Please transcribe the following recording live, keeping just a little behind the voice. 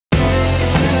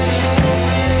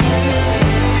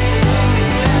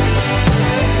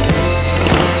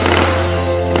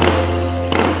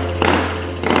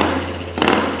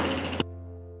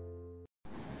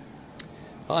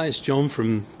Hi, it's John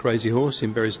from Crazy Horse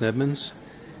in Bury St Edmunds,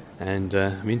 and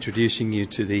I'm introducing you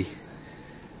to the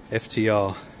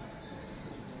FTR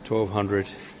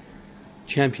 1200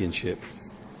 Championship,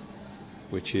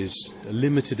 which is a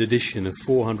limited edition of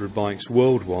 400 bikes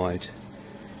worldwide.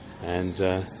 And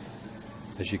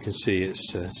as you can see,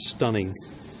 it's a stunning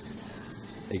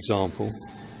example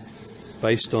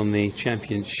based on the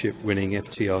championship winning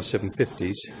FTR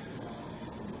 750s.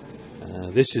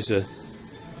 This is a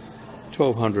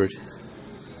 1200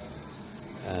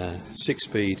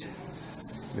 6-speed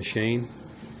machine,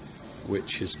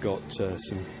 which has got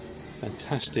some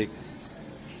fantastic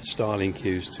styling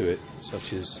cues to it,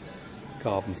 such as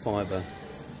carbon fibre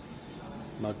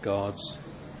mud guards,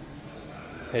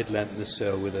 headlamp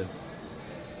nacelle with a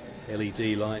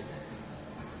LED light,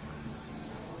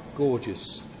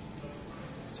 gorgeous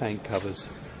tank covers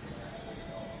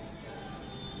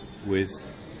with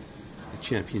the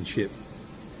championship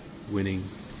winning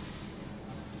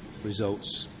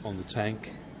results on the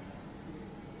tank.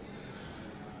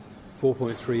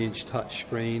 4.3-inch touch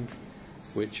screen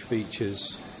which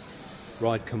features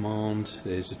ride command.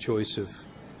 There's a choice of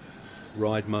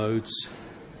ride modes.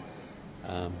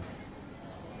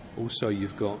 Also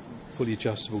you've got fully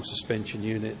adjustable suspension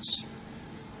units,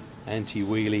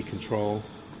 anti-wheelie control,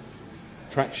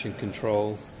 traction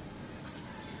control,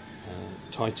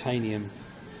 titanium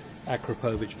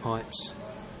Akrapovic pipes.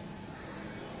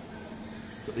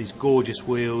 Got these gorgeous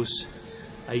wheels,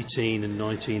 18 and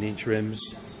 19-inch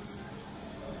rims,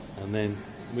 and then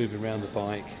moving around the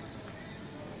bike,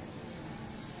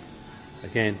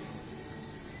 again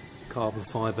carbon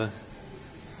fibre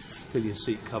pillion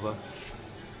seat cover,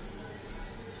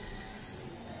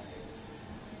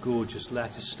 gorgeous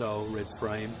lattice style red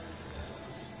frame.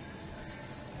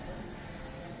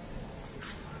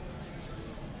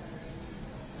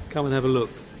 Come and have a look.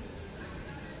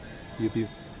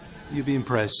 You'll be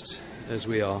impressed, as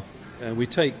we are. We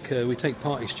take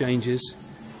part exchanges,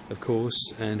 of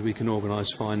course, and we can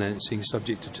organise financing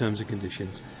subject to terms and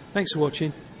conditions. Thanks for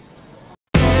watching.